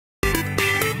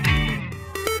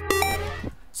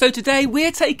So today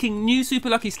we're taking new Super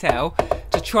Lucky's tail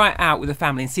to try it out with the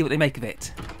family and see what they make of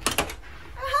it.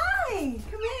 Hi,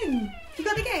 come in. You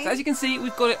got the game? So as you can see,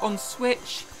 we've got it on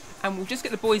Switch, and we'll just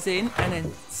get the boys in and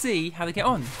then see how they get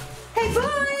on. Hey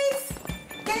boys!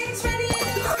 Game's ready!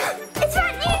 It's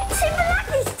our new Super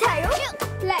Lucky's tail!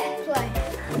 Let's play.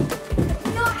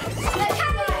 Nice! Let's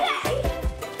have a play!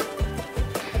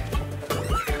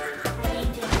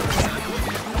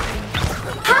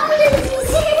 How does he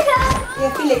see that?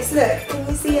 Yeah, Felix, look. Can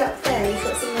you see up there? You've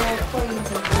got some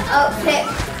pointer. Oh, flip.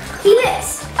 Felix,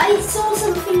 I saw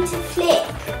something to flick.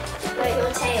 Like your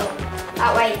tail.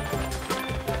 That way.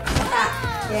 That.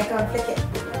 Yeah, go on, flick it.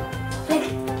 Flick.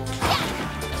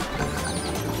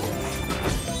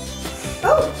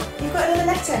 Oh, you've got another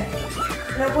letter.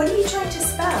 Now, what are you trying to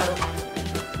spell?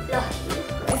 Lucky.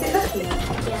 Is it lucky?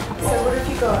 Yeah. So what have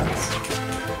you got?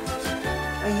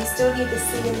 Oh, you still need the C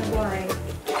and the Y.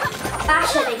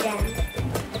 Bash it again.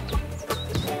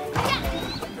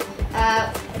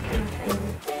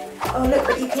 Oh, look,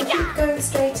 but you can keep going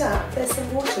straight up. There's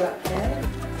some water up there.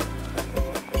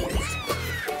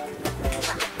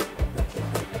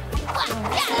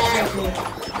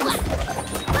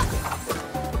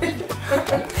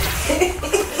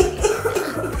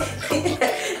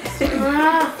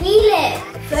 Feel it.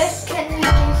 First, can you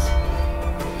just...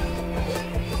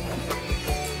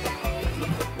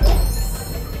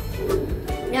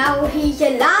 Now he's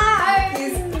alive.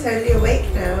 He's totally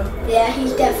awake now. Yeah,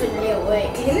 he's definitely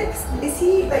awake. He looks, is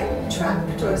he like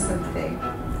trapped or something?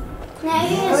 No,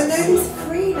 he Oh is. no, he's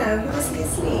free now. He was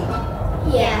asleep.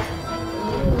 Yeah.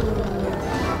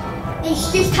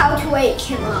 It's just how to wake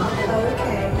him up. Oh,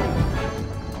 okay.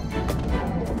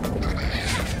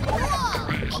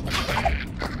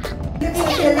 Looks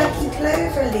like a lucky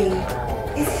clover leaf.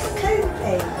 Is it a clover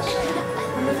page?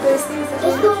 One of those things that It's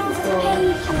we're not looking the for.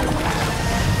 page.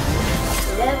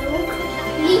 Level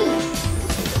complete.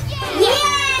 Yes!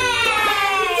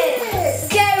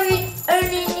 So we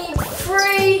only need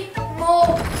 3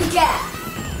 more to get.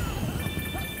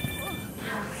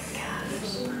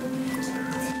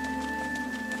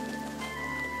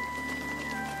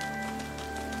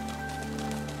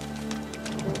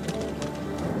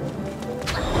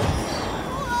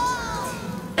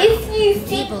 If you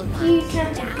think you can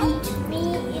beat me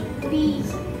in these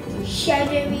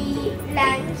shadowy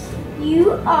lands,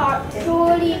 you are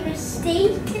surely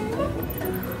mistaken.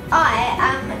 I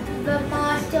am the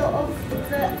master of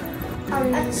the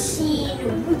unseen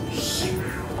whoosh.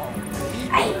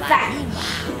 I vanish.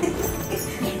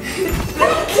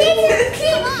 It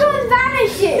keeps on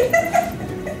vanishing.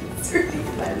 It's really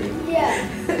funny. Yeah.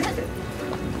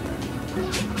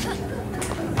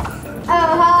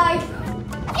 Oh, hi.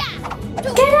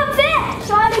 Get up there!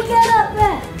 Try to get up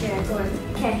there. Yeah, go on.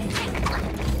 Okay.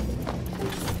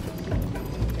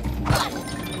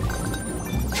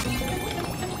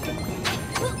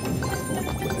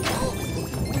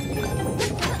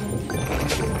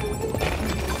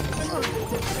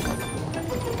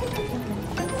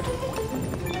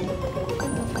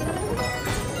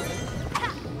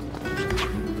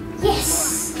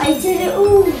 Yes! I did it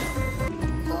all!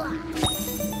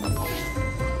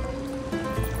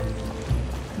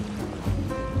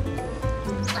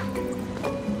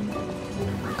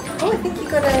 Oh, I think you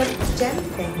got a gem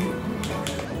thing.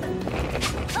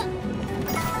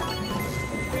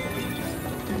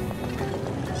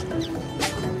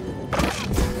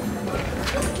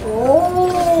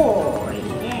 Oh,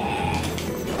 yeah.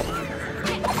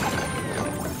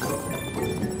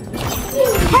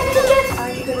 Head to the...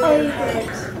 Are you going to Oh, go you ahead?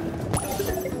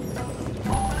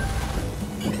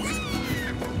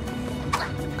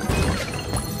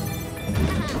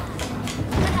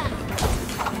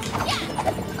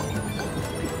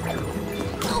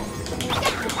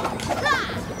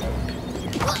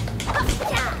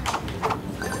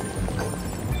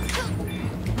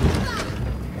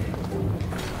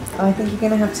 Oh, I think you're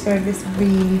going to have to go this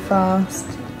really fast.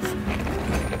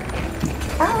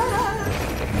 Ah!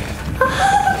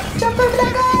 Jump over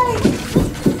that guy!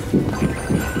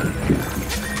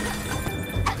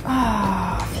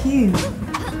 Ah, phew.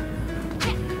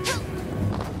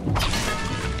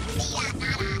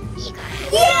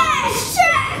 Yes!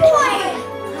 Checkpoint!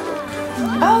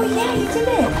 Oh yeah, you did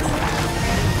it!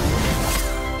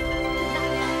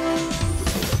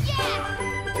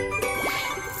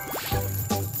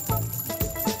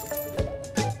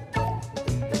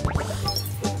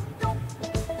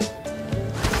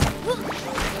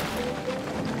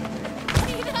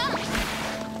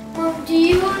 Mom, do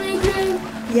you want to go?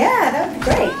 Yeah, that would be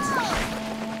great.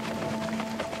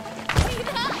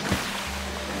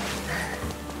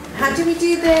 How do we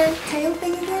do the tail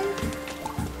thing again?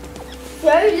 So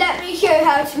let me show you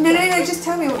how to. No, just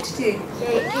tell me what to do. So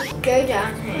just go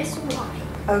down here.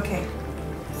 Okay.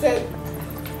 So.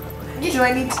 Do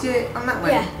I need to do it on that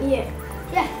one? Yeah.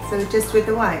 So just with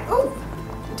the white. Oh,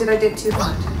 did I do it too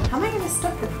hard? How am I going to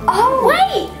stop it from? Oh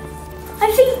wait!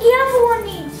 I think the other one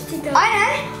needs to go.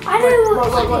 I know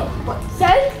what.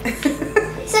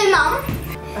 So, Mum,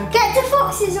 get the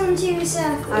foxes onto the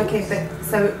circle. Okay, but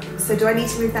so do I need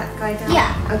to move that guy down?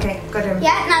 Yeah. Okay, got him.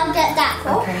 Yeah, now get that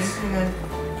fox. Okay, hang on.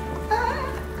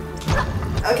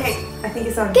 Okay, I think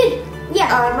it's on. Good.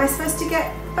 Yeah. Am I supposed to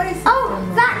get both? Oh,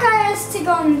 that guy has to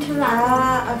go onto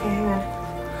that. Okay, hang on.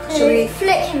 So Shall we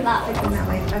flick him that way? flick him that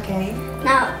way? Okay.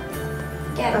 Now,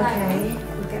 get that one. Okay,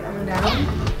 we'll get that one down.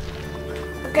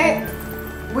 Okay.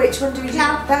 Which one do we do?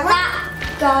 Now, that one?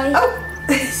 that guy Oh!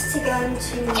 needs to go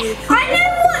into. I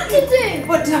know what to do.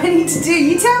 What do I need to do?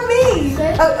 You tell me.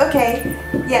 So- Oh, okay.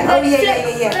 Yeah. Then Oh, yeah.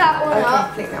 flick that one okay,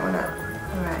 up. flick that one up.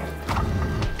 All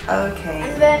right. Okay.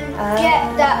 And then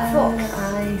get that fox.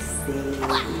 I see.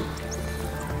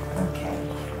 Okay.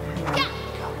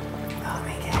 Oh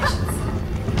my gosh.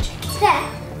 There.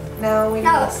 Now we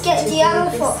Now, need get to the do other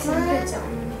this fox and one. put it on.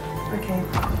 Okay.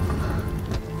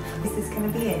 Is this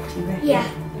going to be it? Do you reckon? Yeah.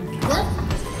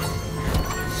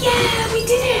 Yeah, we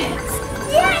did it.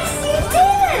 Yes, you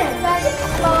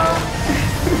did!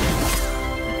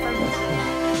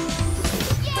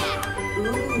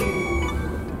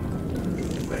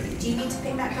 Do you need to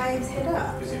pick that guy's head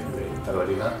up? Presumably. How do I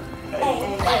do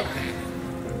that?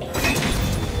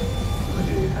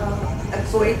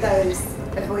 Avoid those.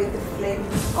 Avoid the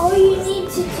flames. All you need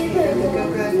to do Go, is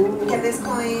go, go. Get those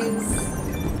coins.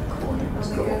 Oh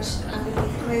my gosh.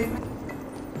 Move.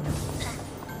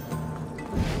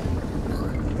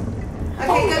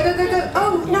 Okay, go, go, go, go.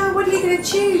 Oh no, what are you going to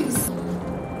choose?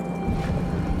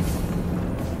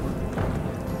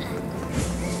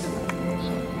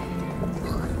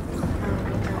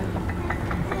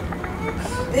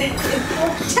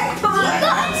 Checkpoint!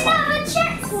 got another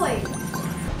checkpoint!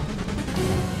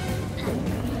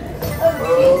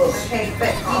 Okay,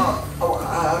 but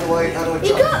How do I You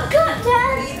jump? got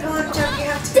down! you can't jump, you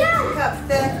have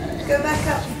to go back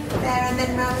up there and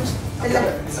then round the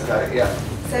left. Okay, yeah.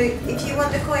 So if you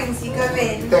want the coins, you go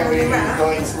in, Don't on really the need the ramp.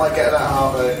 coins, might get that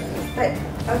hard though. But,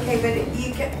 okay, but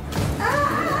you can...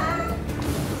 Ah!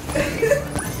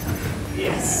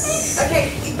 Yes.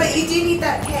 Okay, but you do need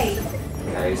that cake.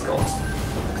 Okay, he's got.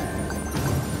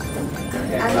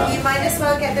 And you might as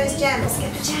well get those gems.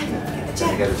 Get the gem, get the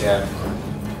gem. Get a gem.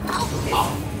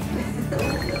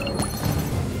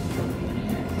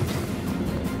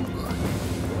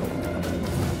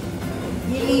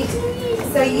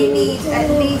 You need at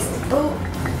least... Oh,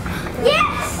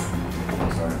 Yes!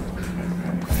 Sorry.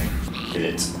 Get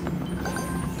it.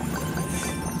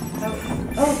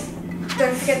 oh,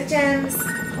 don't forget the gems.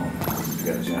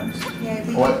 Get the gems. Yeah,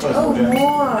 we What? need to, Where's oh, more gems?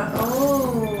 more.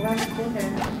 Oh, around the corner.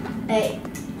 8.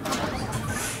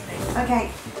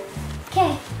 Okay,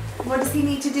 Okay. what does he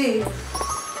need to do?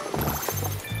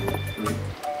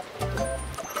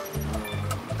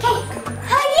 Okay.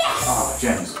 Oh, yes! Ah,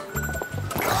 gems.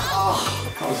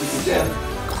 Oh, that was a good gem.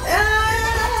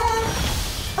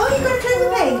 Oh, you got to close the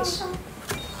page.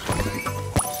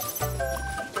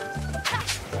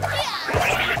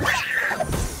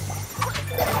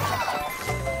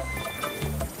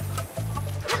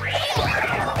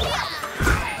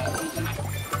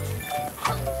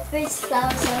 These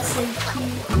flowers are so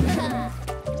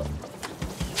cute.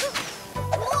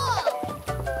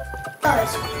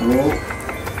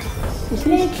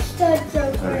 Big studs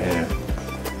over Over here.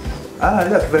 Ah,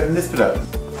 look, I've opened this bit up.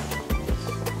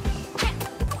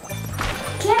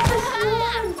 Get the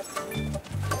hand!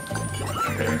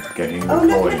 Okay, getting the Oh,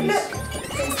 look, coins. look.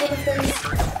 There's one of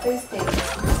those things.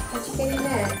 How'd you get in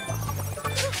there?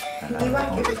 Can you whack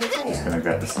it with your Just tail? gonna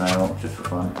grab the snail just for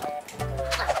fun.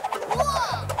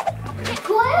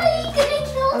 Why are you gonna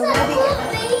kill that poor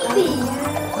baby?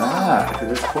 Ah, look at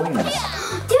those coins.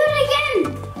 Do it again!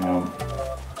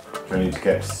 Do I need to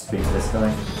get speak to this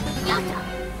guy?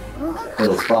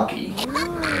 Little Sparky.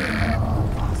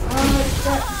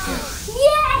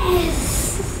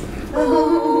 Yes!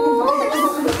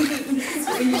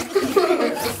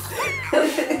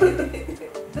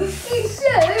 He's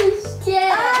so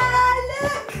scared. Ah,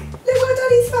 look! Look what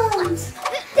Daddy's found!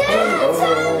 That's a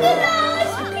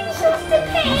nice piece of the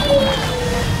cake.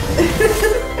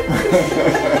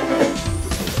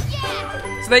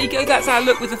 So there you go, that's our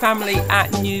look with the family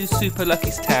at New Super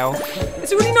Lucky's Tale.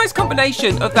 It's a really nice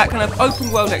combination of that kind of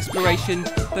open world exploration,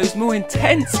 those more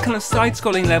intense kind of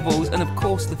side-scrolling levels, and of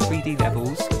course the 3D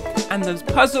levels. and those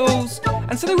puzzles,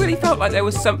 and so they really felt like there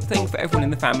was something for everyone in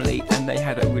the family, and they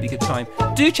had a really good time.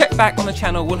 Do check back on the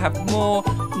channel, we'll have more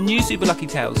new Super Lucky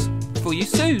Tales for you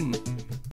soon.